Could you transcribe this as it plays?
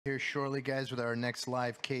Here shortly, guys, with our next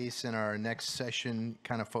live case and our next session,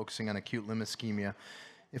 kind of focusing on acute limb ischemia.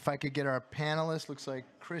 If I could get our panelists, looks like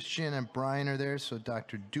Christian and Brian are there. So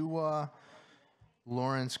Dr. Dua,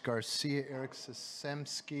 Lawrence Garcia, Eric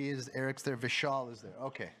Sasemsky, is Eric's there, Vishal is there.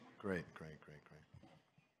 Okay, great.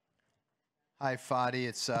 Hi, Fadi,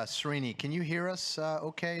 it's Srini. Can you hear us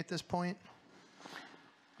okay at this point?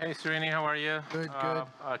 Hey, Srini, how are you? Good.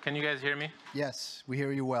 Can you guys hear me? Yes, we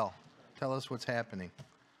hear you well. Tell us what's happening.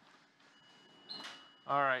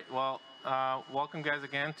 All right, well, welcome guys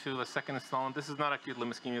again to the second installment. This is not acute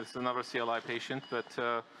limb ischemia, this is another CLI patient, but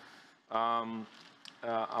I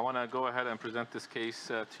want to go ahead and present this case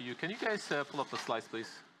to you. Can you guys pull up the slides, please?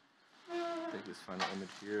 Take this final image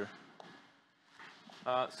here.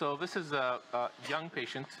 So this is a young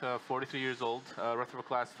patient, 43 years old, retrograde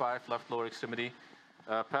class 5, left lower extremity,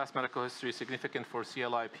 past medical history significant for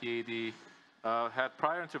CLI PAD, had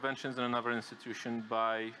prior interventions in another institution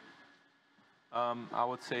by I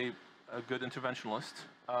would say a good interventionalist.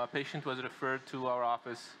 Patient was referred to our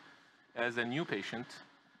office as a new patient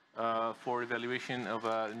for evaluation of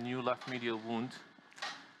a new left medial wound.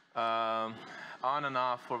 On and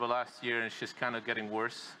off for the last year, and it's just kind of getting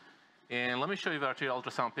worse. And let me show you the arterial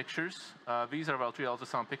ultrasound pictures. These are the arterial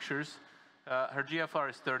ultrasound pictures. Her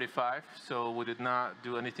GFR is 35, so we did not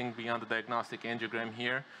do anything beyond the diagnostic angiogram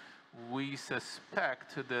here. We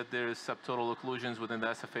suspect that there's subtotal occlusions within the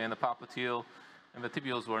SFA and the popliteal, and the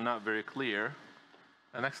tibials were not very clear.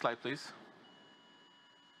 Next slide, please.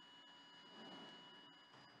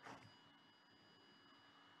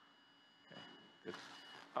 Okay, good.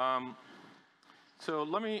 So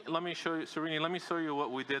let me show you, Srini, let me show you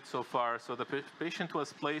what we did so far. So the patient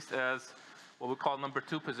was placed as what we call number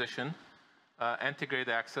 2 position, antegrade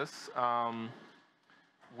access.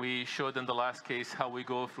 We showed in the last case how we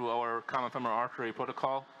go through our common femoral artery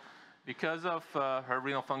protocol. Because of her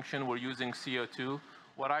renal function, we're using CO2.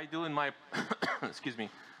 What I do in my, excuse me,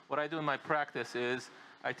 what I do in my practice is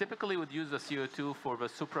I typically would use the CO2 for the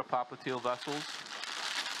suprapopliteal vessels.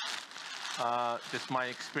 Just my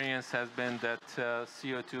experience has been that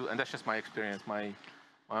CO2, and that's just my experience, my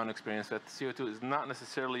own experience, that CO2 is not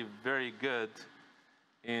necessarily very good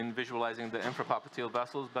in visualizing the infrapopliteal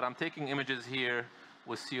vessels, but I'm taking images here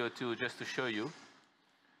with CO2 just to show you.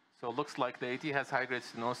 So it looks like the AT has high-grade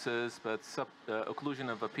stenosis, but occlusion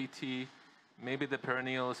of a PT, maybe the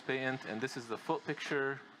perineal is patent, and this is the foot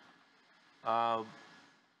picture.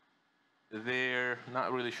 They're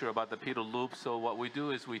not really sure about the pedal loop, so what we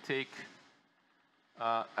do is we take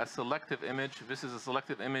a selective image. This is a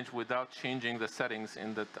selective image without changing the settings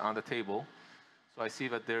on the table. So I see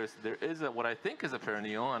that there is what I think is a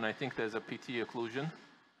perineal, and I think there's a PT occlusion.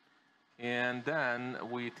 And then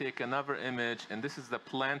we take another image, and this is the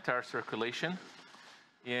plantar circulation.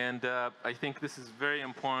 And I think this is very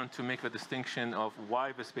important to make the distinction of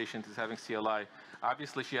why this patient is having CLI.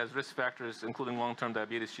 Obviously, she has risk factors, including long-term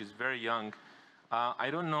diabetes. She's very young.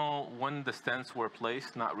 I don't know when the stents were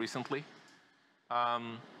placed, not recently.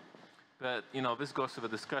 But, you know, this goes to the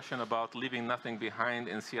discussion about leaving nothing behind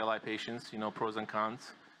in CLI patients, you know, pros and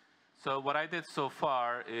cons. So what I did so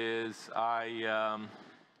far is I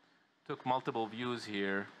took multiple views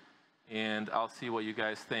here, and I'll see what you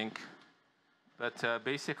guys think. But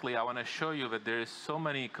basically, I want to show you that there's so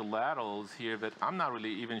many collaterals here that I'm not really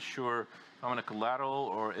even sure if I'm in a collateral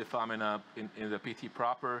or if I'm in the PT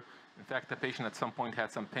proper. In fact, the patient at some point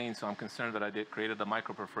had some pain, so I'm concerned that I created a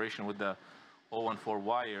microperforation with the 014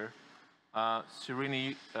 wire.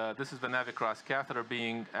 Srini, this is the Navicross catheter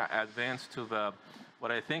being advanced to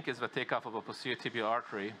what I think is the takeoff of a posterior tibial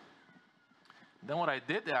artery. Then what I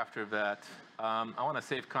did after that, I want to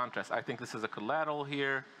save contrast. I think this is a collateral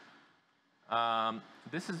here.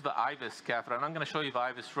 This is the IVUS catheter, and I'm going to show you the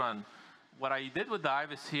IVUS run. What I did with the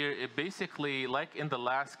IVUS here, it basically, like in the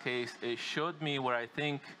last case, it showed me where I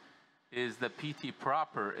think is the PT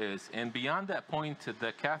proper is. And beyond that point,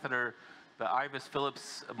 the catheter, the IVUS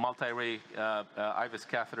Phillips multi-ray IVUS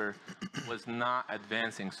catheter was not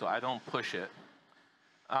advancing, so I don't push it.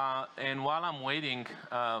 And while I'm waiting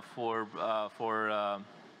for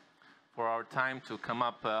our time to come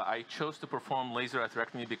up, I chose to perform laser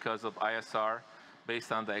atherectomy because of ISR,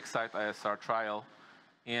 based on the EXCITE ISR trial,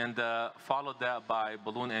 and followed that by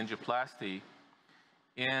balloon angioplasty.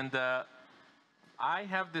 And I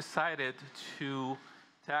have decided to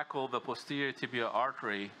tackle the posterior tibial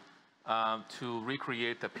artery to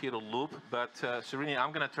recreate the pedal loop. But Srini,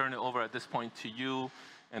 I'm going to turn it over at this point to you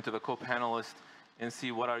and to the co-panelists and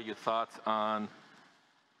see what are your thoughts on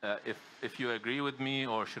if you agree with me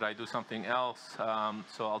or should I do something else.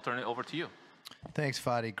 So I'll turn it over to you. Thanks,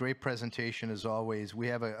 Fadi. Great presentation as always. We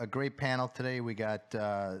have a great panel today. We got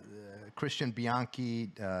Christian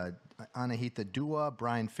Bianchi, Anahita Dua,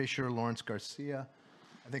 Brian Fisher, Lawrence Garcia.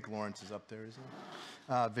 I think Lawrence is up there, isn't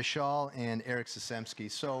he? Vishal and Eric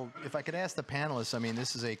Sisemsky. So if I could ask the panelists, I mean,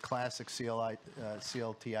 this is a classic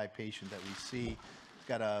CLTI patient that we see. He's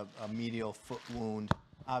got a medial foot wound.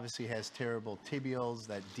 Obviously has terrible tibials.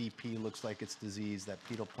 That DP looks like it's diseased. That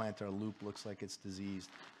pedal plantar loop looks like it's diseased.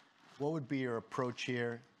 What would be your approach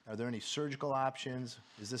here? Are there any surgical options?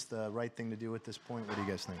 Is this the right thing to do at this point? What do you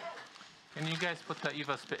guys think? Can you guys put the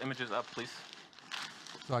EVA images up, please?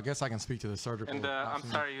 So I guess I can speak to the surgical. And I'm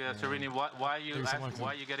sorry, Serini, why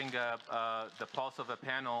are you getting the pulse of the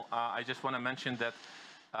panel? I just want to mention that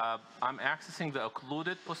I'm accessing the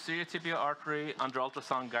occluded posterior tibial artery under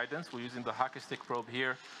ultrasound guidance. We're using the hockey stick probe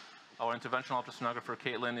here. Our interventional ultrasonographer,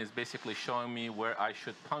 Caitlin, is basically showing me where I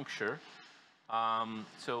should puncture. And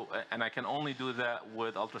I can only do that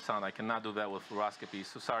with ultrasound. I cannot do that with fluoroscopy.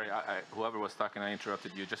 So sorry, whoever was talking, I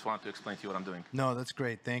interrupted you. Just wanted to explain to you what I'm doing. No, that's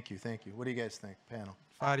great. Thank you. Thank you. What do you guys think, panel?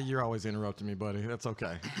 Fadi, you're always interrupting me, buddy. That's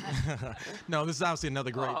okay. No, this is obviously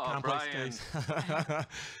another great complex case.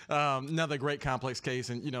 Another great complex case.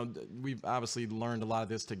 And, you know, we've obviously learned a lot of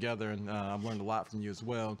this together, and I've learned a lot from you as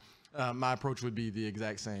well. My approach would be the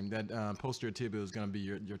exact same. That posterior tibia is going to be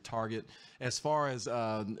your target. As far as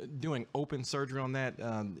doing open surgery on that,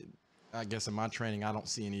 I guess in my training, I don't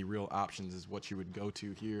see any real options as what you would go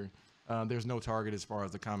to here. There's no target as far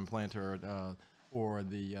as the common plantar or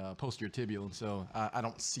the posterior tibial, and so I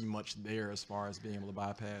don't see much there as far as being able to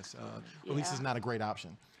bypass. At least it's not a great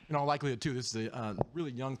option. In all likelihood, too, this is a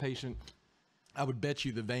really young patient. I would bet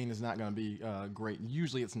you the vein is not going to be great.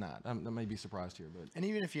 Usually it's not. I may be surprised here. But And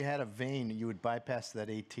even if you had a vein, you would bypass that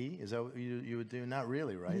AT? Is that what you would do? Not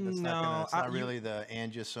really, right? That's No, not really the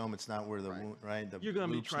angiosome. It's not where the wound, right? The you're going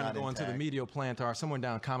to be trying to go into the medial plantar, somewhere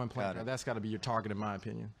down common plantar. That's got to be your target, in my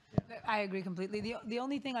opinion. I agree completely. The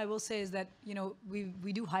only thing I will say is that, you know,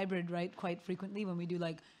 we do hybrid, right, quite frequently when we do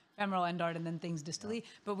like femoral end dart and then things distally,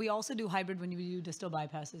 but we also do hybrid when we do distal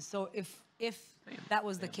bypasses. So if that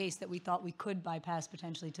was the case that we thought we could bypass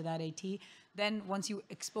potentially to that AT, then once you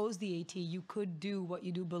expose the AT, you could do what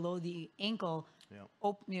you do below the ankle,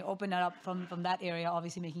 open it up from that area,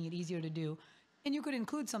 obviously making it easier to do. And you could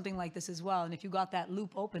include something like this as well. And if you got that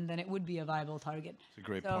loop open, then it would be a viable target. It's a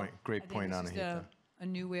great point. Great point, Anahita. A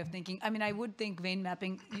new way of thinking. I mean, I would think vein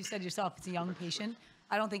mapping, you said yourself, it's a young patient.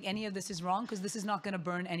 I don't think any of this is wrong because this is not going to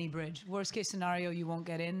burn any bridge. Worst case scenario, you won't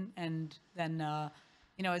get in, and then,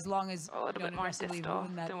 you know, as long as you don't aggressively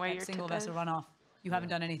ruin that single vessel runoff, you haven't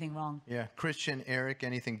done anything wrong. Yeah. Christian, Eric,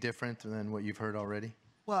 anything different than what you've heard already?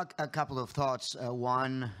 Well, a couple of thoughts.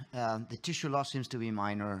 One, the tissue loss seems to be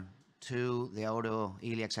minor. Two, the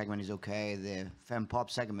autoiliac segment is okay. The fem-pop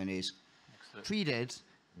segment is treated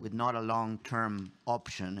with not a long-term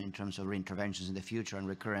option in terms of reinterventions in the future and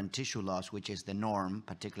recurrent tissue loss, which is the norm,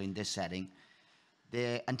 particularly in this setting.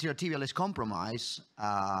 The anterior tibial is compromised,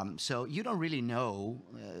 so you don't really know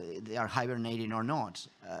they are hibernating or not.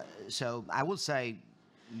 So I would say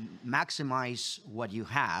maximize what you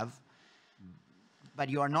have, but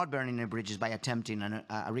you are not burning the bridges by attempting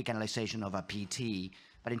a recanalization of a PT.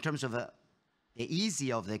 But in terms of the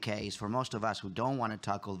easy of the case, for most of us who don't want to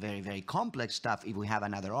tackle very, very complex stuff, if we have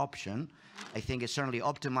another option, I think it's certainly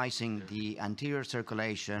optimizing the anterior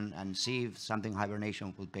circulation and see if something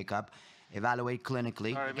hibernation will pick up, evaluate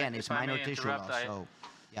clinically. Sorry, again, it's minor tissue loss, so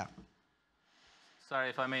yeah. Sorry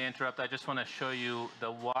if I may interrupt. I just want to show you the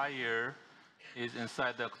wire is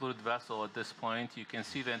inside the occluded vessel at this point. You can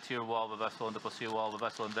see the anterior wall of the vessel and the posterior wall of the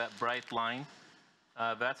vessel, and that bright line,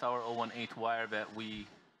 that's our 018 wire that we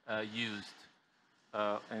used.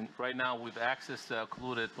 And right now we've accessed the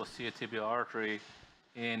occluded posterior tibial artery,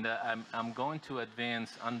 and I'm going to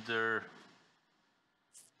advance under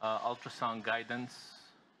ultrasound guidance.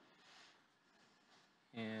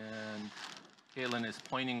 And Caitlin is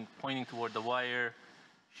pointing toward the wire.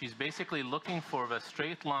 She's basically looking for the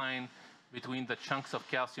straight line between the chunks of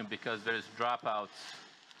calcium because there's dropouts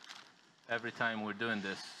every time we're doing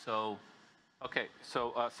this. So, okay,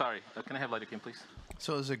 so sorry, can I have lidocaine, please?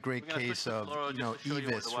 So it's a great case of,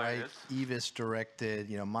 EVIS, right? EVIS directed,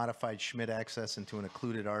 modified Schmidt access into an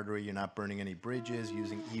occluded artery. You're not burning any bridges,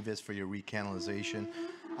 using EVIS for your recanalization.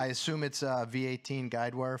 I assume it's V18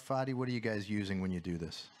 guide wire. Fadi, what are you guys using when you do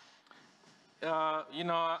this?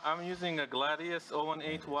 I'm using a Gladius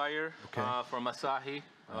 018 wire from Asahi.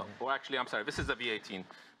 Or actually, I'm sorry, this is a V18.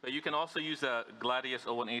 But you can also use a Gladius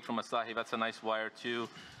 018 from Asahi. That's a nice wire, too.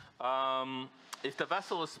 If the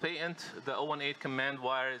vessel is patent, the 018 command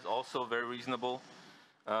wire is also very reasonable.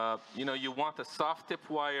 you want a soft tip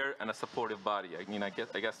wire and a supportive body. I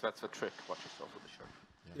guess that's the trick. Watch yourself with the sharp.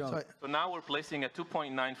 So now we're placing a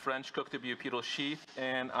 2.9 French cooked to butyl sheath,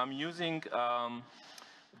 and I'm using the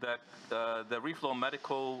Reflow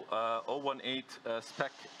Medical 018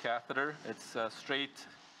 spec catheter. It's a straight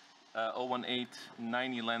 018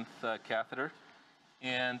 90 length catheter.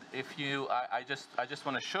 And I just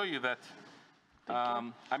want to show you that,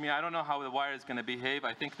 I don't know how the wire is going to behave.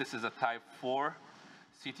 I think this is a type 4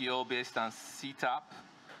 CTO based on CTOP.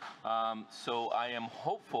 So I am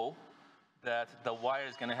hopeful that the wire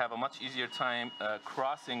is going to have a much easier time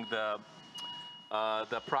crossing the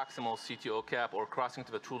proximal CTO cap or crossing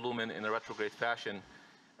to the true lumen in a retrograde fashion.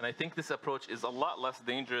 And I think this approach is a lot less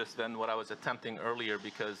dangerous than what I was attempting earlier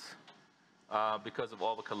because of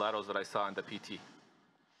all the collaterals that I saw in the PT.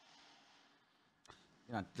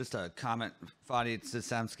 Just a comment, Fadi, it's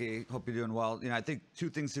Samsky. Hope you're doing well. I think two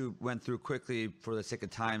things we went through quickly for the sake of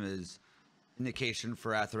time is indication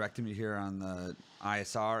for atherectomy here on the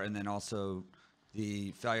ISR, and then also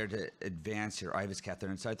the failure to advance your IVUS catheter.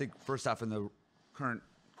 And so I think first off, in the current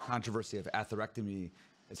controversy of atherectomy,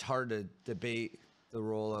 it's hard to debate the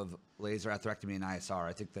role of laser atherectomy in ISR.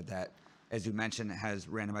 I think that, as you mentioned, has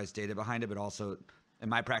randomized data behind it, but also in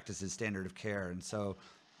my practice is standard of care. And so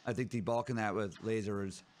I think debulking that with laser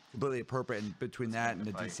is completely appropriate. And between that and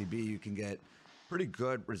the DCB, you can get pretty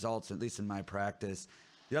good results, at least in my practice.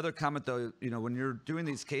 The other comment, though, when you're doing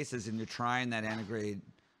these cases and you're trying that antegrade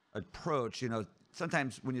approach,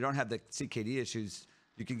 sometimes when you don't have the CKD issues,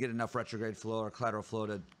 you can get enough retrograde flow or collateral flow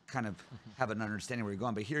to kind of have an understanding where you're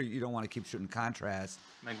going. But here, you don't want to keep shooting contrast.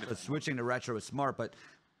 So switching to retro is smart, but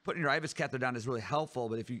putting your IVUS catheter down is really helpful.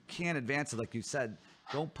 But if you can't advance it, like you said,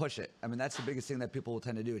 don't push it. That's the biggest thing that people will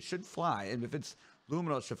tend to do. It should fly, and if it's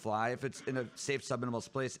luminal, it should fly. If it's in a safe subminimal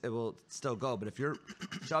space, it will still go. But if you're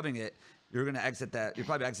shoving it, you're going to exit that. You're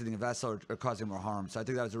probably exiting a vessel or causing more harm. So I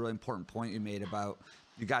think that was a really important point you made about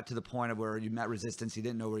you got to the point of where you met resistance, you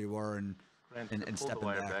didn't know where you were, and stepping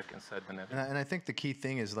back. And I think the key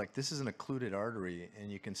thing is, like, this is an occluded artery,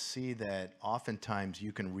 and you can see that oftentimes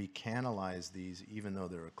you can recanalize these even though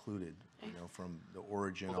they're occluded, from the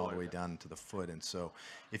origin all the way down to the foot. And so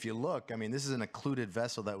if you look, this is an occluded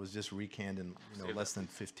vessel that was just recanned in less than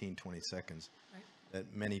 15, 20 seconds. Right.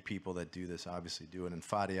 That many people that do this obviously do it, and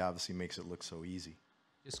Fadi obviously makes it look so easy.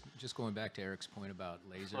 Just going back to Eric's point about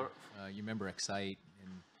laser, you remember Excite,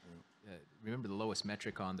 and remember the lowest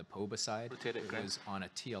metric on the POBA side? It was on a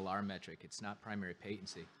TLR metric. It's not primary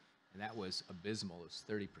patency, and that was abysmal. It was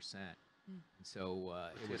 30%. And so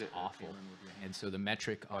it was awful. And so the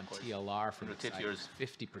metric on TLR for Excite was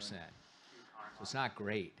 50%. So it's not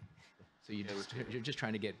great. So you're just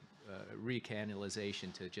trying to get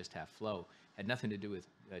recanalization to just have flow. Had nothing to do with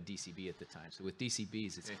DCB at the time. So with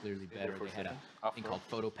DCBs, it's clearly better. They had a thing called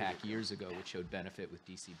PhotoPack years ago, which showed benefit with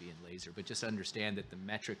DCB and laser. But just understand that the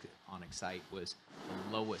metric on Excite was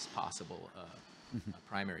the lowest possible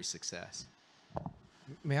primary success.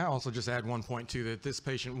 May I also just add one point too, that this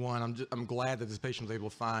patient I'm glad that this patient was able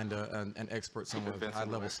to find an expert, someone with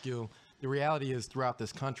high-level skill. The reality is, throughout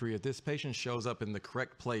this country, if this patient shows up in the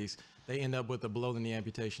correct place, they end up with a below-the-knee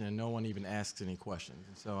amputation, and no one even asks any questions.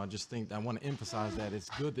 And so I just think I want to emphasize that it's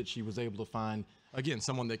good that she was able to find, again,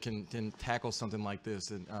 someone that can tackle something like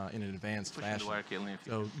this in an advanced fashion.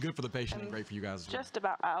 So good for the patient and great for you guys as well. Just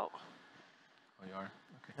about out. Oh, you are?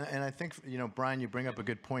 Okay. And I think, Brian, you bring up a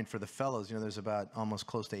good point for the fellows. There's about almost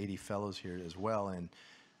close to 80 fellows here as well. And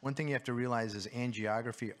one thing you have to realize is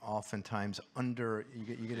angiography oftentimes you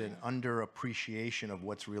get an underappreciation of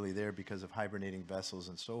what's really there because of hibernating vessels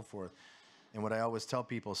and so forth. And what I always tell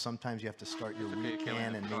people, sometimes you have to start your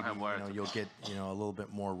recan, and maybe you'll get a little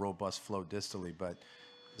bit more robust flow distally. But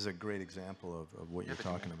this is a great example of what you're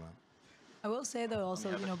talking about. I will say though also,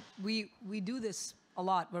 we do this a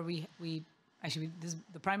lot where we actually, this is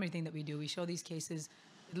the primary thing that we do. We show these cases.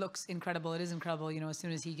 It looks incredible. It is incredible. As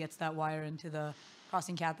soon as he gets that wire into the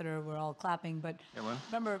crossing catheter, we're all clapping. But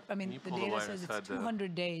remember, the data says it's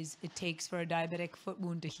 200 days it takes for a diabetic foot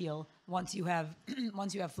wound to heal once you have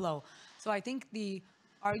flow. So I think the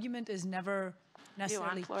argument is never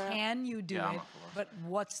necessarily can you do it, but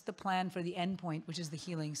what's the plan for the endpoint, which is the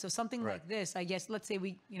healing. So something like this, I guess, let's say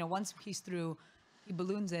once he's through, he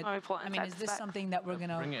balloons it. Is this something that we're going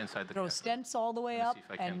to throw stents all the way up,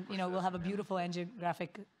 and we'll have a beautiful angiographic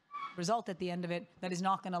result at the end of it that is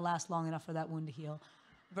not going to last long enough for that wound to heal?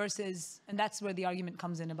 Versus, and that's where the argument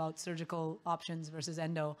comes in about surgical options versus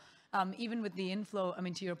endo. Even with the inflow,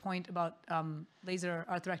 to your point about laser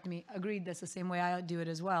atherectomy, agreed, that's the same way I do it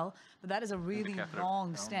as well, but that is a really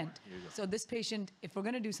long stent. So this patient, if we're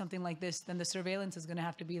going to do something like this, then the surveillance is going to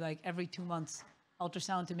have to be like every 2 months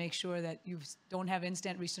ultrasound to make sure that you don't have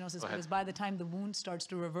in-stent restenosis, because by the time the wound starts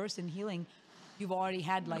to reverse in healing, you've already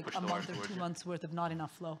had like a month or 2 months worth of not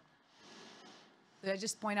enough flow. So I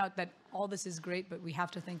just point out that all this is great, but we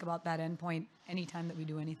have to think about that endpoint anytime that we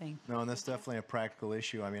do anything. No, and that's definitely a practical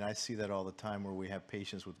issue. I mean, I see that all the time where we have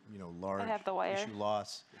patients with, large tissue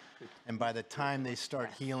loss. And by the time they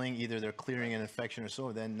start healing, either they're clearing an infection or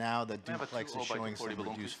so, then now the duplex is showing some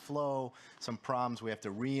reduced flow, some problems. We have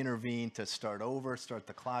to re-intervene to start over, start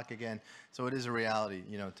the clock again. So it is a reality,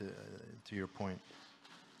 to your point.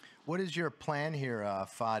 What is your plan here,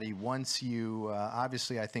 Fadi? Once you,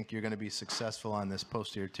 obviously, I think you're going to be successful on this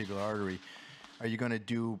posterior tibial artery. Are you going to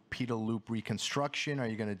do pedal loop reconstruction? Are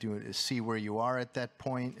you going to see where you are at that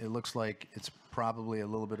point? It looks like it's probably a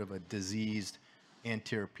little bit of a diseased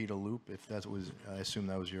anterior pedal loop, if that was, I assume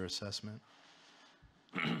that was your assessment.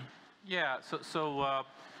 Yeah, so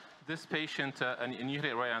this patient, and you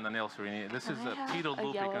hit it right on the nail, Srini. This is a pedal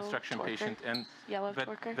loop reconstruction patient, and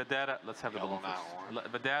the data, let's have the balloon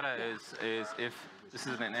first. The data is if this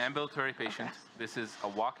is an ambulatory patient, this is a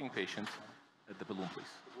walking patient, the balloon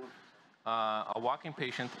please. A walking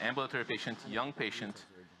patient, ambulatory patient, young patient,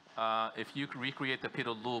 if you recreate the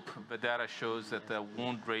pedal loop, the data shows that the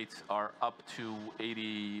wound rates are up to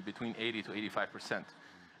between 80 to 85%.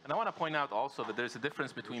 And I want to point out also that there's a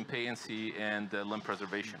difference between patency and limb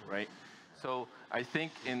preservation, right? So I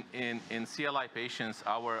think in CLI patients,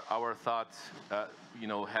 our thoughts,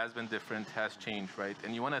 has been different, has changed, right?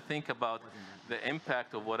 And you want to think about the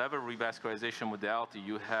impact of whatever revascularization modality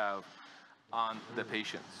you have on the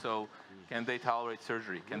patient. So can they tolerate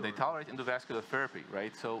surgery? Can they tolerate endovascular therapy,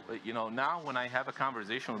 right? So, now when I have a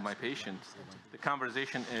conversation with my patient, the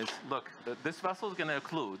conversation is, look, this vessel is going to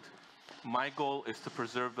occlude. My goal is to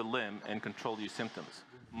preserve the limb and control your symptoms.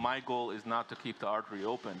 My goal is not to keep the artery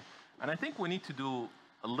open. And I think we need to do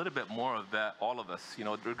a little bit more of that, all of us,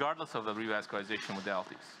 regardless of the revascularization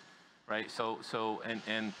modalities, right?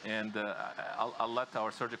 I'll let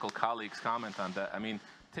our surgical colleagues comment on that. I mean,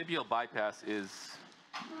 tibial bypass is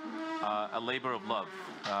a labor of love.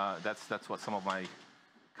 That's what some of my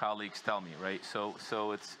colleagues tell me, right? So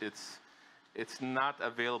it's not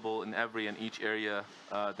available in every and each area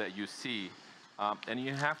that you see, and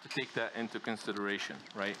you have to take that into consideration,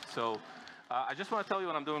 right? So I just want to tell you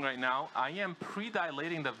what I'm doing right now. I am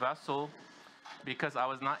pre-dilating the vessel because I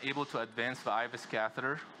was not able to advance the IVUS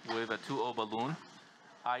catheter with a 2O balloon.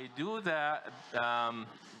 I do that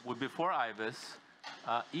before IVUS.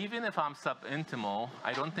 Even if I'm subintimal,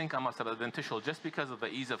 I don't think I'm a subadventitial just because of the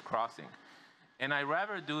ease of crossing. And I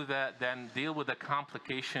rather do that than deal with the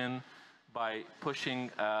complication by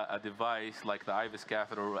pushing a device like the IVUS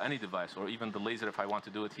catheter or any device, or even the laser if I want to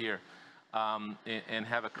do it here, and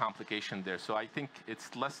have a complication there. So I think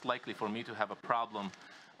it's less likely for me to have a problem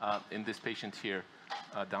in this patient here.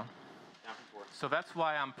 Down. So that's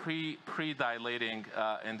why I'm pre-dilating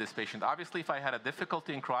in this patient. Obviously, if I had a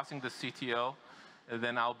difficulty in crossing the CTO,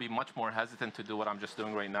 then I'll be much more hesitant to do what I'm just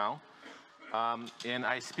doing right now. And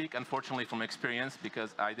I speak, unfortunately, from experience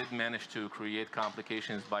because I did manage to create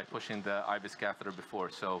complications by pushing the IVUS catheter before.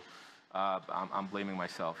 So I'm blaming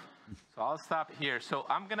myself. So I'll stop here. So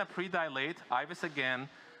I'm going to pre-dilate IVUS again.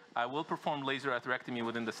 I will perform laser atherectomy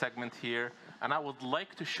within the segment here. And I would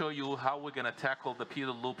like to show you how we're going to tackle the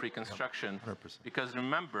pedal loop reconstruction. 100%. Because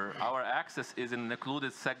remember, our access is in an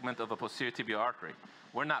occluded segment of a posterior tibial artery.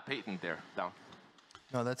 We're not patent there. Down.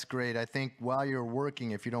 No, that's great. I think while you're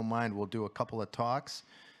working, if you don't mind, we'll do a couple of talks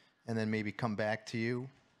and then maybe come back to you.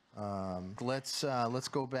 Let's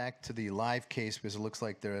go back to the live case because it looks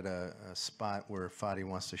like they're at a spot where Fadi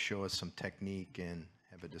wants to show us some technique and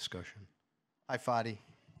have a discussion. Hi, Fadi.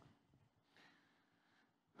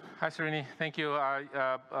 Hi, Srini. Thank you.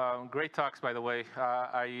 Great talks, by the way.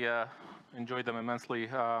 I enjoyed them immensely.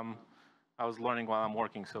 I was learning while I'm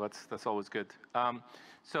working, so that's always good.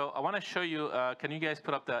 So I want to show you, can you guys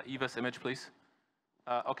put up the EVIS image, please?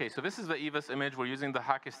 Okay, so this is the EVIS image. We're using the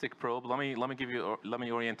hockey stick probe. Let me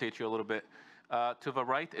orientate you a little bit. To the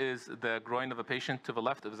right is the groin of a patient. To the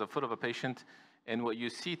left is the foot of a patient. And what you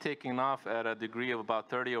see taking off at a degree of about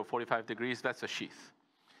 30 or 45 degrees, that's a sheath.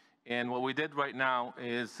 And what we did right now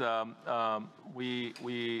is we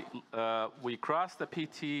crossed the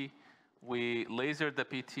PT, we lasered the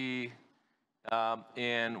PT,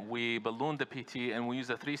 and we ballooned the PT, and we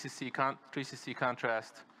use a 3cc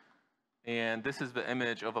contrast. And this is the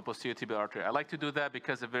image of a posterior tibial artery. I like to do that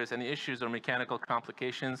because if there's any issues or mechanical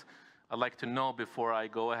complications, I like to know before I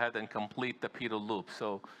go ahead and complete the pedal loop.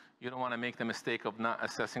 So you don't want to make the mistake of not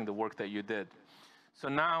assessing the work that you did. So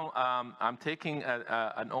now I'm taking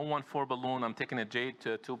an 014 balloon. I'm taking a Jade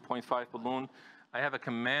to 2.5 balloon. I have a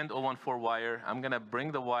command 014 wire. I'm going to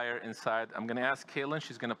bring the wire inside. I'm going to ask Caitlin.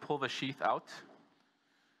 She's going to pull the sheath out.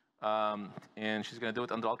 And she's going to do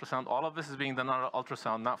it under ultrasound. All of this is being done under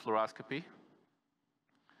ultrasound, not fluoroscopy.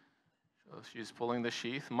 So she's pulling the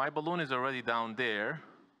sheath. My balloon is already down there.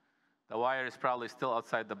 The wire is probably still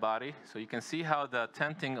outside the body. So you can see how the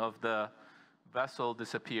tenting of the vessel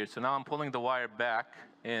disappeared. So now I'm pulling the wire back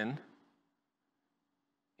in.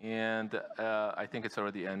 And I think it's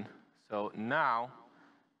already in. So now,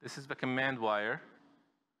 this is the command wire.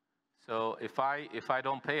 So if I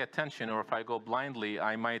don't pay attention or if I go blindly,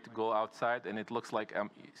 I might go outside and it looks like,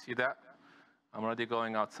 see that? I'm already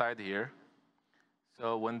going outside here.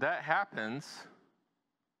 So when that happens,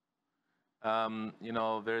 you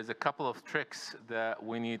know, there's a couple of tricks that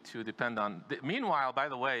we need to depend on. Meanwhile, by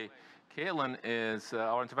the way, Caitlin is,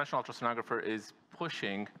 our interventional ultrasonographer is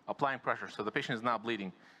pushing, applying pressure, so the patient is not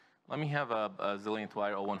bleeding. Let me have a Zilliant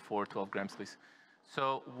wire 014, 12 grams, please.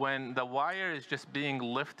 So when the wire is just being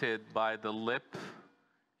lifted by the lip,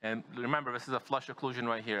 and remember, this is a flush occlusion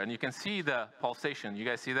right here, and you can see the pulsation. You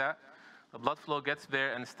guys see that? The blood flow gets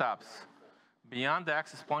there and stops. Beyond the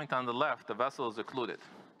access point on the left, the vessel is occluded.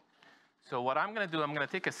 So what I'm going to do, I'm going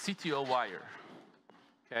to take a CTO wire,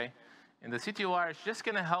 okay? And the CTO wire is just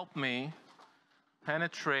going to help me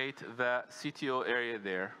penetrate the CTO area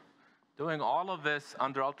there. Doing all of this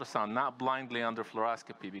under ultrasound, not blindly under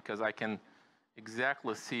fluoroscopy, because I can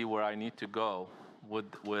exactly see where I need to go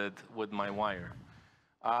with my wire.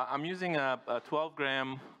 I'm using a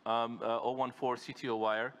 12-gram 014 CTO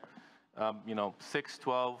wire, you know, 6,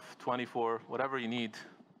 12, 24, whatever you need,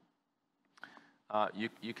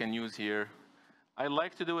 you can use here. I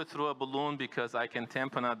like to do it through a balloon because I can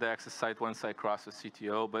tamponade out the access site once I cross the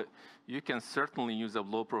CTO, but you can certainly use a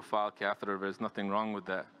low-profile catheter. There's nothing wrong with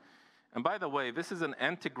that. And by the way, this is an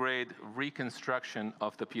antegrade reconstruction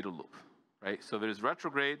of the pedal loop, right? So there's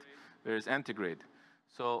retrograde, there's antegrade.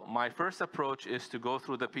 So my first approach is to go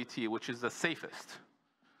through the PT, which is the safest.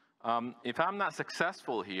 If I'm not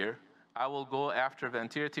successful here, I will go after the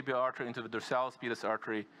anterior tibial artery into the dorsalis pedis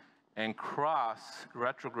artery and cross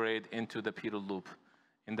retrograde into the pedal loop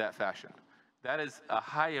in that fashion. That is a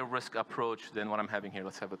higher risk approach than what I'm having here.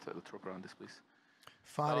 Let's have a look around this, please.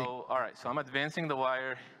 Fadi. So, all right, so I'm advancing the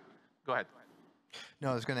wire. Go ahead. No,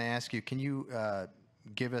 I was going to ask you, can you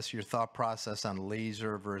give us your thought process on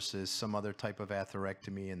laser versus some other type of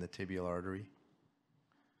atherectomy in the tibial artery?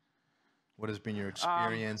 What has been your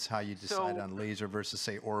experience, how you decide on laser versus,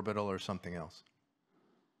 say, orbital or something else?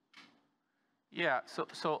 Yeah,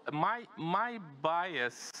 so my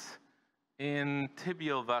bias in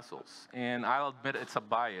tibial vessels, and I'll admit it's a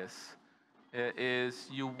bias, is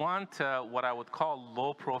you want what I would call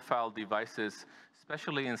low-profile devices,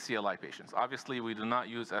 especially in CLI patients. Obviously, we do not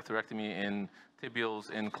use atherectomy in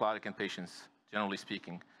tibials in claudican patients, generally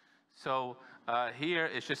speaking. So here,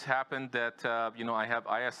 it just happened that, you know, I have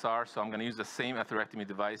ISR, so I'm going to use the same atherectomy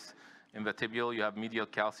device. In the tibial, you have medial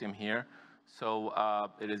calcium here. So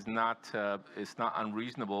it's not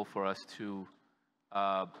unreasonable for us to,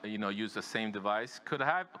 you know, use the same device. Could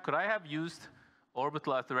I have used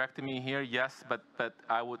orbital atherectomy here? Yes, but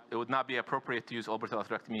it would not be appropriate to use orbital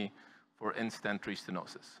atherectomy for in-stent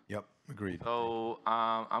restenosis. Yep, agreed. So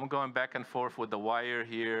I'm going back and forth with the wire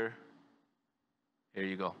here. Here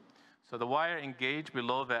you go. So the wire engaged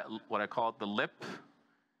below that, what I call the lip.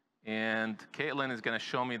 And Caitlin is going to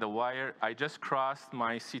show me the wire. I just crossed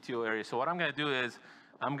my CTO area. So what I'm going to do is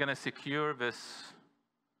I'm going to secure this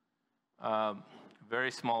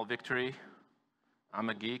very small victory. I'm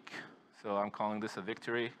a geek, so I'm calling this a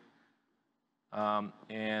victory.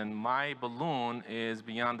 And my balloon is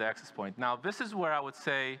beyond the access point. Now, this is where I would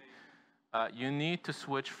say you need to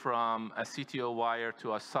switch from a CTO wire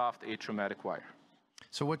to a soft atraumatic wire.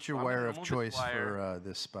 So what's your wire of choice for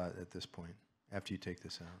this spot at this point, after you take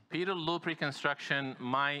this out? Pedal loop reconstruction,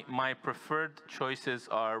 my preferred choices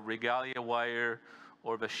are Regalia wire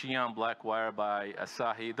or the Xi'an black wire by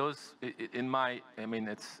Asahi. Those, in my, I mean,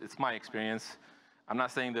 it's my experience. I'm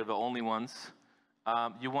not saying they're the only ones.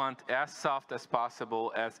 You want as soft as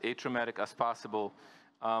possible, as atraumatic as possible,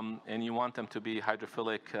 and you want them to be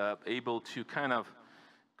hydrophilic, able to kind of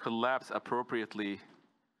collapse appropriately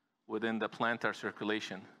within the plantar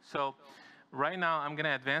circulation. So right now, I'm going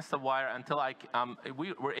to advance the wire until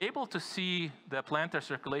we're able to see the plantar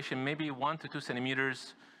circulation maybe 1 to 2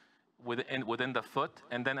 centimeters within the foot.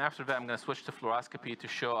 And then after that, I'm going to switch to fluoroscopy to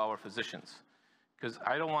show our physicians. Because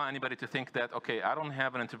I don't want anybody to think that, okay, I don't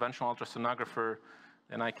have an interventional ultrasonographer,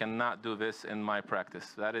 and I cannot do this in my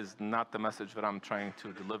practice. That is not the message that I'm trying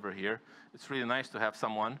to deliver here. It's really nice to have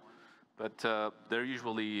someone, but they're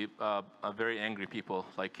usually very angry people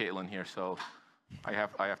like Caitlin here. So I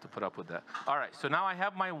have to put up with that. All right, so now I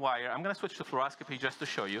have my wire. I'm going to switch to fluoroscopy just to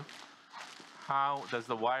show you how does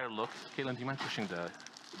the wire look. Caitlin, do you mind pushing the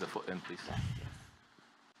foot in, please? Thank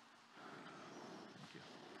you.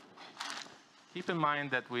 Keep in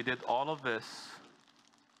mind that we did all of this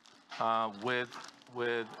with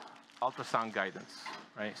ultrasound guidance,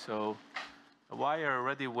 right? So the wire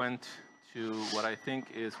already went to what I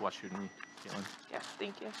think is, watch your knee, Caitlin. Yes,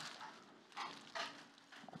 thank you.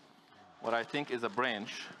 What I think is a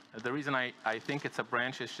branch. The reason I think it's a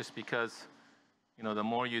branch is just because, you know, the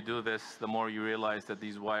more you do this, the more you realize that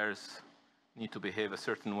these wires need to behave a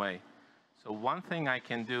certain way. So one thing I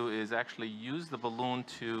can do is actually use the balloon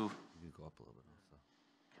to You go up a little bit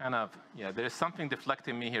also. kind of, yeah, there's something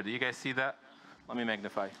deflecting me here. Do you guys see that? Let me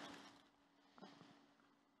magnify.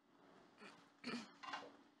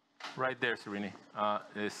 Right there, Serini.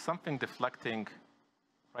 There's something deflecting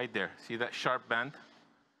right there. See that sharp bend?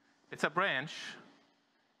 It's a branch,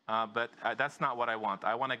 but that's not what I want.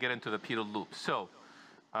 I want to get into the pedal loop. So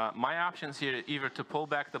my options here are either to pull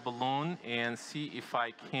back the balloon and see if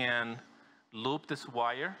I can loop this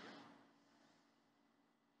wire.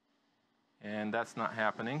 And that's not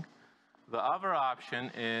happening. The other option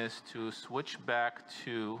is to switch back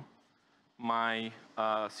to my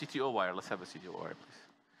CTO wire. Let's have a CTO wire, please.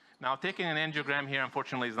 Now, taking an angiogram here,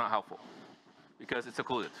 unfortunately, is not helpful because it's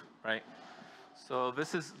occluded, right? So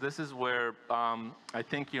this is where I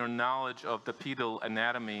think your knowledge of the pedal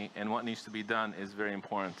anatomy and what needs to be done is very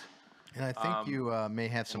important. And I think you may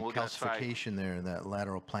have some calcification there in that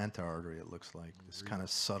lateral plantar artery. It looks like this kind of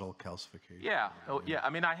subtle calcification. Yeah, oh, yeah. I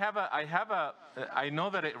mean, I know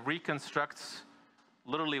that it reconstructs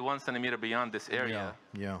literally 1 centimeter beyond this area.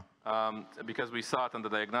 Yeah. Because we saw it on the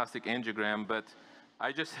diagnostic angiogram, but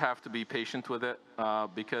I just have to be patient with it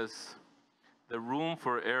because the room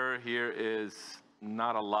for error here is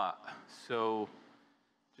not a lot. So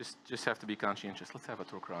just have to be conscientious. Let's have a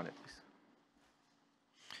torque on it, please.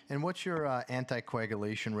 And what's your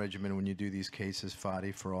anticoagulation regimen when you do these cases,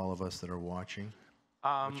 Fadi, for all of us that are watching?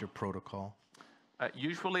 What's your protocol?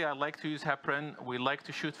 Usually I like to use heparin. We like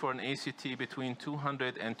to shoot for an ACT between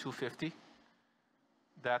 200 and 250.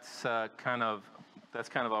 That's kind of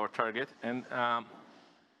our target. And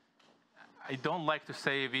I don't like to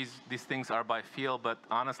say these things are by feel, but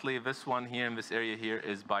honestly, this one here in this area here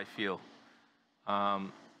is by feel.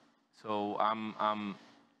 So I'm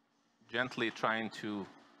gently trying to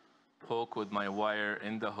poke with my wire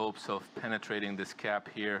in the hopes of penetrating this cap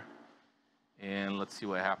here, and let's see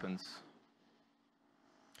what happens.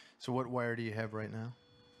 So what wire do you have right now?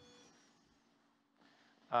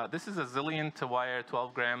 This is a zillion to wire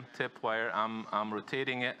 12-gram tip wire. I'm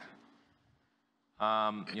rotating it.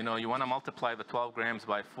 You know, you want to multiply the 12 grams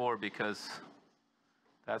by 4 because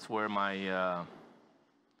that's where my, you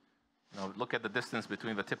know, look at the distance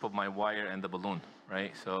between the tip of my wire and the balloon,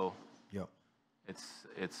 right? So yep.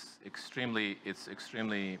 It's extremely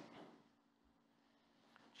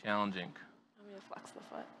challenging. I'm going to flex the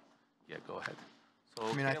foot. Yeah, go ahead. So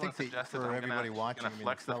I mean, I think for everybody watching, I mean,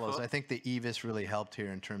 the fellows, I think the EVIS really helped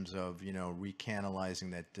here in terms of, you know,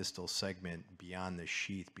 recanalizing that distal segment beyond the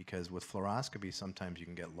sheath, because with fluoroscopy, sometimes you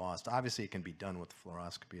can get lost. Obviously, it can be done with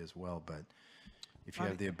fluoroscopy as well, but if you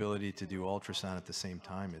have the ability to do ultrasound at the same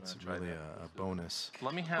time, it's really a bonus.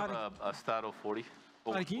 Let me have a Stato 40.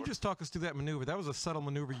 Can you just talk us through that maneuver? That was a subtle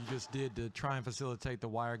maneuver you just did to try and facilitate the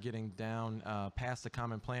wire getting down past the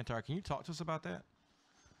common plantar. Can you talk to us about that?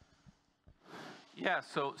 Yeah,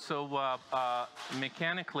 so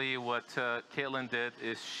mechanically what Caitlin did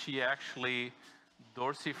is she actually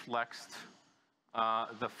dorsiflexed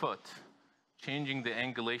the foot, changing the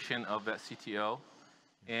angulation of that CTO.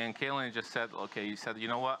 And Caitlin just said, okay, he said, you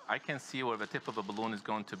know what, I can see where the tip of the balloon is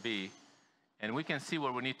going to be. And we can see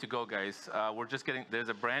where we need to go, guys. We're just getting, there's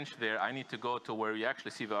a branch there. I need to go to where we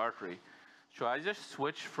actually see the artery. So I just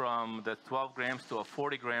switched from the 12 grams to a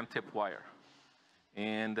 40-gram tip wire.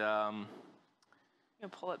 And You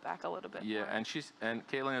can pull it back a little bit. yeah, more. and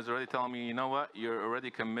Caitlin is already telling me, you know what, you're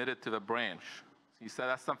already committed to the branch. He said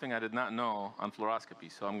that's something I did not know on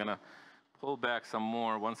fluoroscopy. So I'm gonna pull back some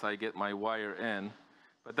more once I get my wire in.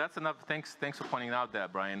 But that's enough. Thanks for pointing out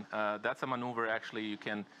that, Brian. That's a maneuver actually you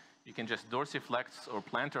can just dorsiflex or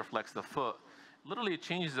plantar flex the foot. Literally, it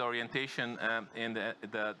changes the orientation and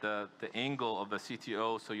the angle of the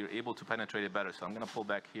CTO, so you're able to penetrate it better. So I'm going to pull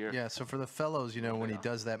back here. Yeah, so for the fellows, you know, when he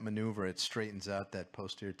does that maneuver, it straightens out that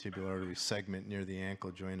posterior tibial artery segment near the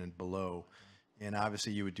ankle joint and below. And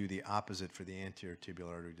obviously, you would do the opposite for the anterior tibial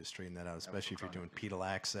artery to straighten that out, especially if you're doing pedal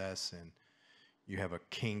access and you have a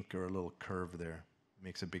kink or a little curve there. It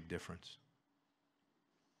makes a big difference.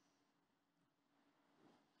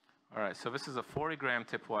 All right, so this is a 40-gram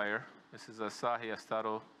tip wire. This is a Sahi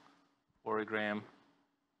Astado 40-gram,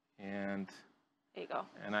 and There you go.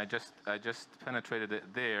 and I just penetrated it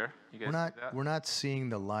there. You guys see that? We're not seeing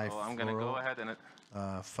the live So I'm gonna go ahead and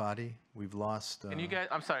Fadi, we've lost. can you guys?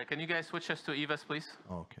 I'm sorry. Can you guys switch us to EVAS, please?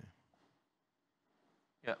 Okay.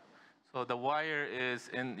 Yeah. So the wire is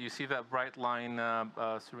in. You see that bright line,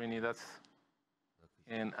 Serini? That's.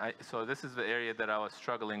 And so this is the area that I was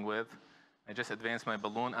struggling with. I just advanced my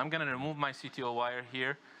balloon. I'm gonna remove my CTO wire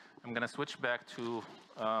here. I'm gonna switch back to.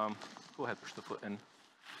 Go ahead, push the foot in.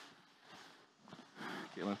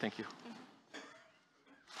 Caitlin, thank you.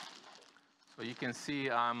 So you can see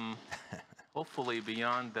I'm hopefully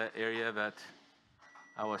beyond the area that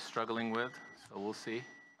I was struggling with. So we'll see.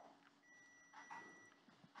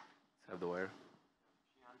 Let's have the wire.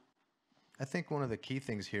 I think one of the key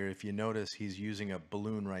things here, if you notice, he's using a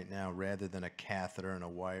balloon right now rather than a catheter and a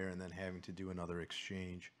wire and then having to do another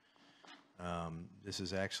exchange. This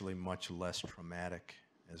is actually much less traumatic,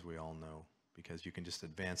 as we all know, because you can just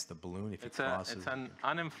advance the balloon if it crosses. It's an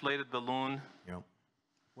uninflated balloon. Yep.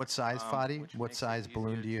 What size, Fadi? What size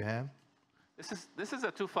balloon do you have? This is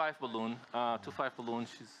a 2.5 balloon. 2.5 balloon.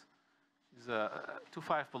 She's a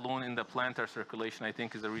 2.5 balloon in the plantar circulation. I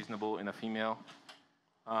think is a reasonable in a female.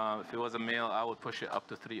 If it was a male, I would push it up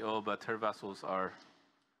to 3.0, but her vessels are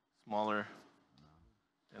smaller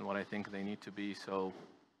than what I think they need to be. So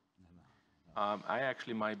I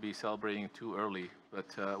actually might be celebrating too early,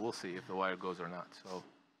 but we'll see if the wire goes or not. So.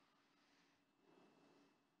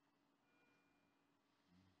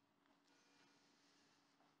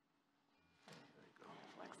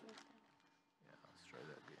 Yeah, let's try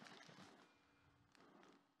that again.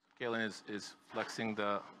 Kaylin is flexing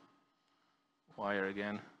the wire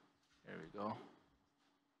again. There we go.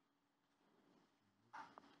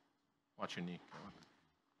 Watch your knee, Kaylin.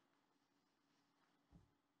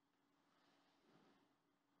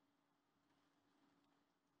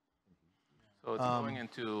 So it's going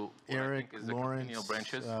into what Eric, I think is the Lawrence, continual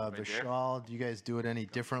branches. Right there. Vishal, do you guys do it any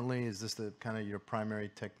differently? Is this the kind of your primary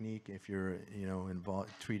technique if you're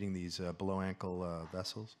involved treating these below ankle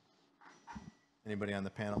vessels? Anybody on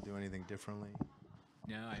the panel do anything differently?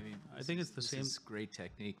 No, I mean, I think it's the same. This is great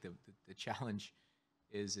technique. The challenge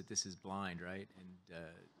is that this is blind, right? And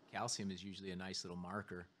calcium is usually a nice little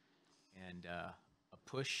marker, and a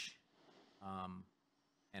push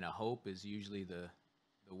and a hope is usually the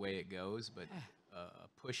way it goes. But a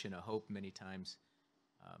push and a hope many times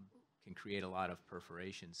can create a lot of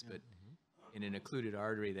perforations. But in an occluded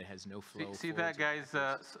artery that has no flow. See that, guys?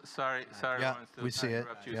 Sorry, Yeah, Lawrence, to we see it.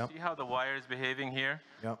 interrupt you. Yep. See how the wire is behaving here?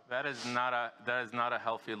 Yep. That is not a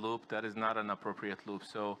healthy loop. That is not an appropriate loop.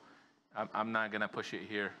 So I'm not gonna push it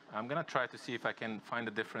here. I'm gonna try to see if I can find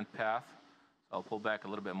a different path. So I'll pull back a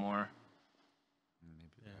little bit more.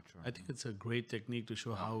 I think it's a great technique to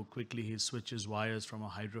show how quickly he switches wires from a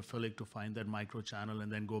hydrophilic to find that microchannel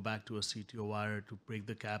and then go back to a CTO wire to break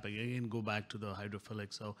the cap again, go back to the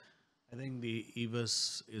hydrophilic. So I think the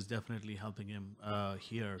EVAS is definitely helping him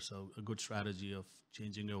here. So a good strategy of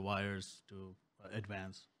changing your wires to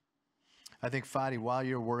advance. I think, Fadi, while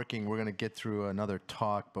you're working, we're going to get through another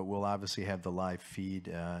talk, but we'll obviously have the live feed,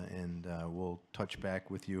 and we'll touch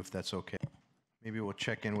back with you if that's okay. Maybe we'll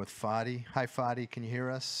check in with Fadi. Hi, Fadi. Can you hear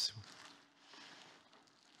us?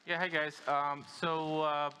 Yeah, hi guys.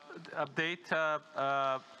 Update.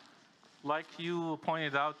 Like you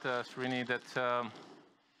pointed out, Srini, that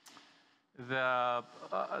the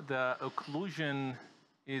occlusion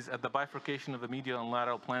is at the bifurcation of the medial and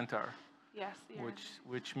lateral plantar. Yes. Yeah.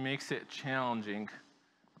 Which makes it challenging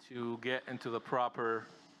to get into the proper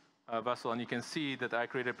vessel. And you can see that I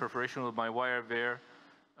created perforation with my wire there.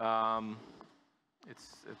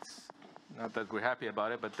 It's not that we're happy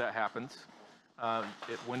about it, but that happens.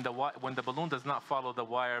 When the balloon does not follow the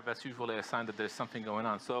wire, that's usually a sign that there's something going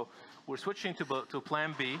on. So we're switching to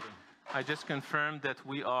plan B. I just confirmed that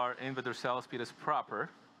we are in the dorsalis pedis proper.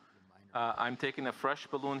 I'm taking a fresh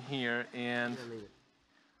balloon here, and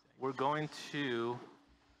we're going to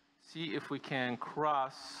see if we can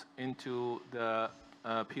cross into the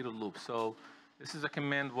pedal loop. So this is a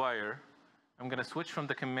command wire. I'm going to switch from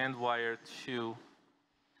the command wire to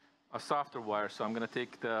a softer wire. So I'm going to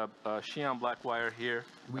take the Xi'an black wire here,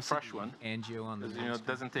 a fresh one. Angio on the It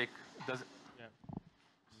doesn't take.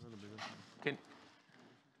 Can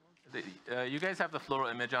you guys have the fluoro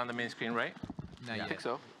image on the main screen, right? Not I yet. think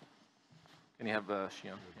so. Can you have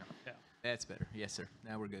Xi'an? Yeah. That's better. Yes, sir.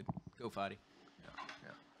 Now we're good. Go, Fadi.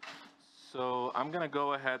 So I'm going to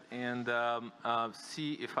go ahead and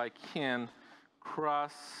see if I can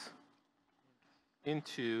cross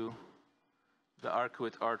into the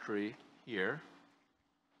arcuate artery here.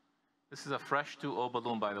 This is a fresh 2O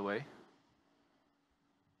balloon, by the way.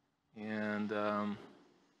 And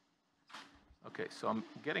okay, so I'm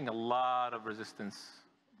getting a lot of resistance.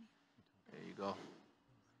 There you go.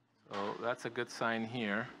 So that's a good sign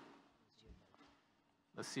here.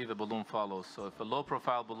 Let's see if the balloon follows. So if a low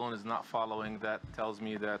profile balloon is not following, that tells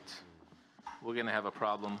me that we're gonna have a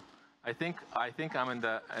problem. I think I'm in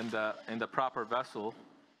the proper vessel,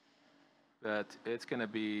 but it's gonna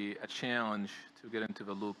be a challenge to get into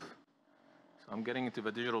the loop. So I'm getting into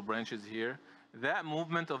the digital branches here. That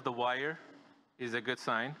movement of the wire is a good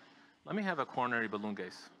sign. Let me have a coronary balloon,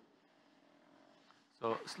 guys.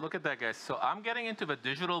 So look at that, guys. So I'm getting into the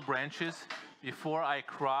digital branches before I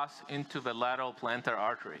cross into the lateral plantar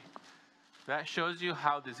artery. That shows you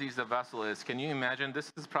how diseased the vessel is. Can you imagine?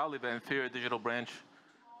 This is probably the inferior digital branch.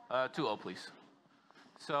 2O, please.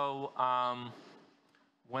 So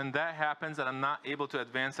when that happens and I'm not able to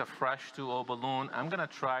advance a fresh 2O balloon, I'm going to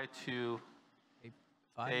try to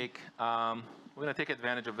take, we're going to take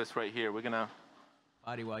advantage of this right here. We're going to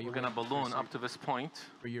Fadi, while we're going to balloon up to this point.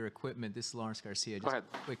 For your equipment, this is Lawrence Garcia. Go Just ahead.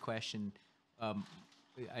 a quick question.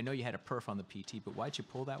 I know you had a perf on the PT, but why'd you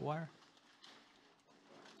pull that wire?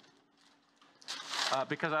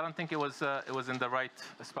 Because I don't think it was in the right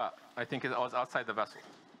spot. I think it was outside the vessel.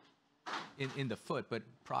 In the foot, but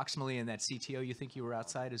proximally in that CTO, you think you were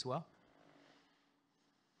outside as well?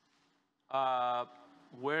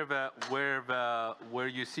 Where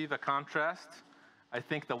you see the contrast, I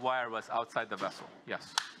think the wire was outside the vessel.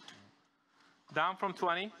 Yes. Down from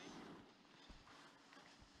 20.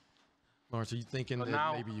 Lawrence, are you thinking So that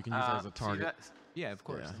now, maybe you can use it as a see target? that? Yeah, of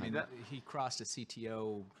course. Yeah. I mean, that- he crossed a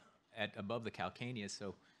CTO at above the calcaneus,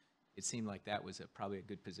 so it seemed like that was probably a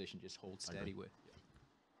good position. Just hold steady with.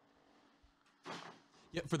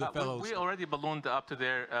 Yeah, for the fellows. We already ballooned up to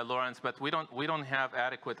there, Lawrence, but we don't have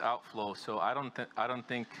adequate outflow, so I don't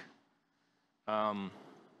think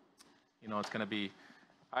it's going to be.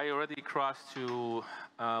 I already crossed to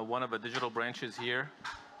one of the digital branches here,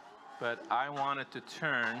 but I wanted to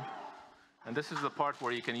turn, and this is the part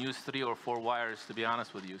where you can use 3 or 4 wires, to be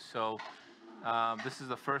honest with you. So this is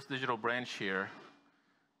the first digital branch here,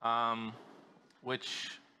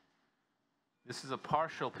 which this is a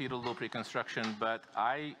partial pedal loop reconstruction, but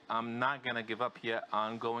I'm not going to give up yet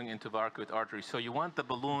on going into the arcuate artery. So you want the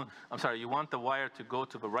balloon, you want the wire to go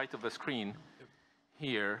to the right of the screen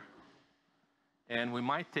here. And we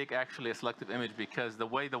might take actually a selective image because the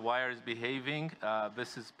way the wire is behaving,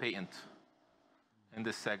 this is patent in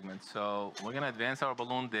this segment. So we're going to advance our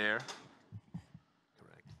balloon there.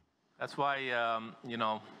 Correct. That's why,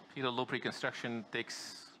 pedal loop reconstruction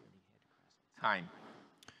takes time.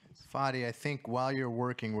 Fadi, I think while you're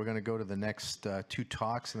working, we're going to go to the next 2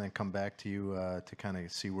 talks and then come back to you to kind of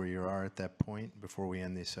see where you are at that point before we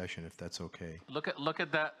end this session, if that's okay. Look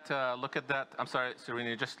at that. I'm sorry,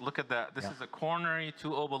 Serena, just look at that. This is a coronary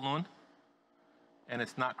 2O balloon, and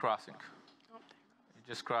it's not crossing. It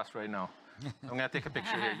just crossed right now. I'm going to take a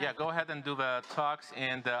picture here. Yeah, go ahead and do the talks,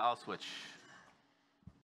 and I'll switch.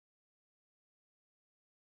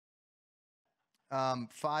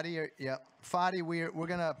 Fadi, Fadi, we're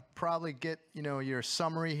gonna probably get your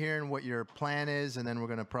summary here and what your plan is, and then we're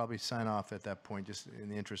gonna probably sign off at that point, just in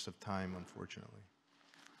the interest of time, unfortunately.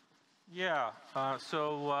 Yeah.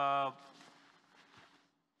 So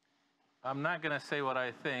I'm not gonna say what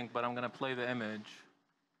I think, but I'm gonna play the image.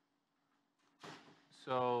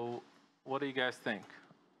 So what do you guys think?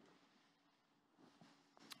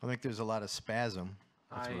 I think there's a lot of spasm.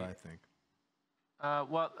 That's what I think.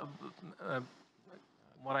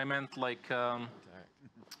 What I meant, like, yeah,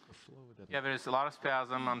 there's a lot of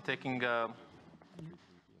spasm. I'm taking, I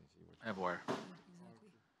have wire.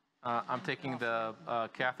 I'm taking the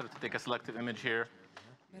catheter to take a selective image here.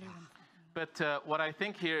 But what I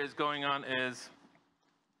think here is going on is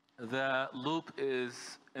the loop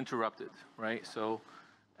is interrupted, right? So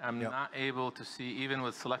I'm not able to see, even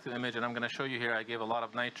with selective image, and I'm going to show you here, I gave a lot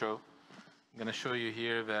of nitro. I'm going to show you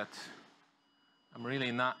here that I'm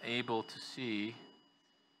really not able to see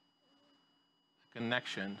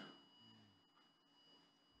connection.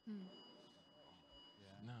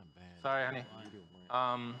 Not bad. Sorry, honey.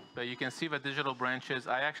 But you can see the digital branches.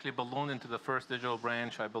 I actually ballooned into the first digital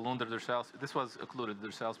branch. I ballooned the dorsal. This was occluded. The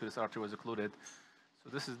dorsal artery was occluded. So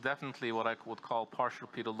this is definitely what I would call partial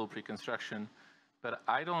pedal loop reconstruction. But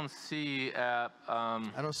I don't see I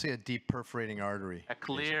don't see a deep perforating artery. a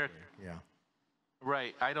clear. Basically. Yeah.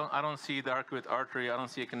 Right. I don't see the arcuate artery. I don't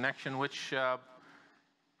see a connection, which.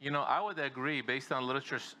 I would agree, based on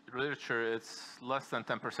literature, it's less than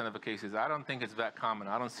 10% of the cases. I don't think it's that common.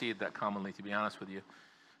 I don't see it that commonly, to be honest with you.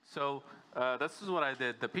 So this is what I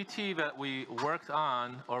did. The PT that we worked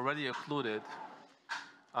on already occluded.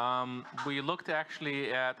 We looked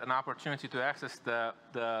actually at an opportunity to access the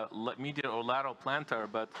medial or lateral plantar,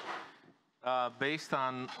 but based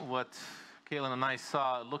on what Kaylin and I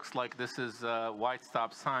saw, it looks like this is a wide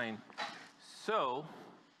stop sign. So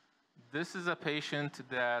this is a patient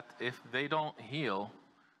that if they don't heal,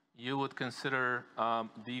 you would consider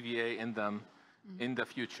DVA in them in the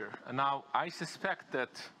future. And now I suspect that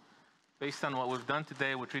based on what we've done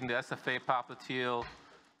today, we're treating the SFA popliteal.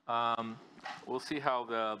 We'll see how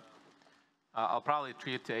the, I'll probably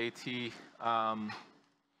treat the AT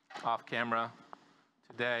off camera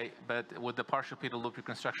today, but with the partial pedal loop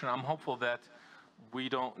reconstruction, I'm hopeful that we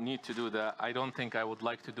don't need to do that. I don't think I would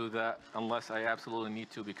like to do that unless I absolutely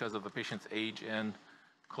need to because of the patient's age and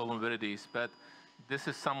comorbidities. But this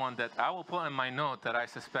is someone that I will put in my note that I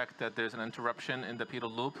suspect that there's an interruption in the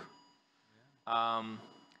pedal loop.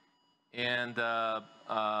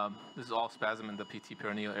 This is all spasm in the PT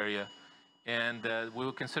perineal area. And we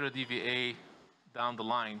will consider DVA down the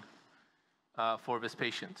line for this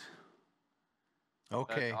patient.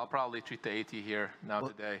 Okay. I'll probably treat the AT here now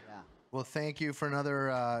today. Yeah. Well, thank you for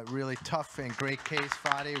another really tough and great case,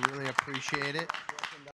 Fadi. Really appreciate it.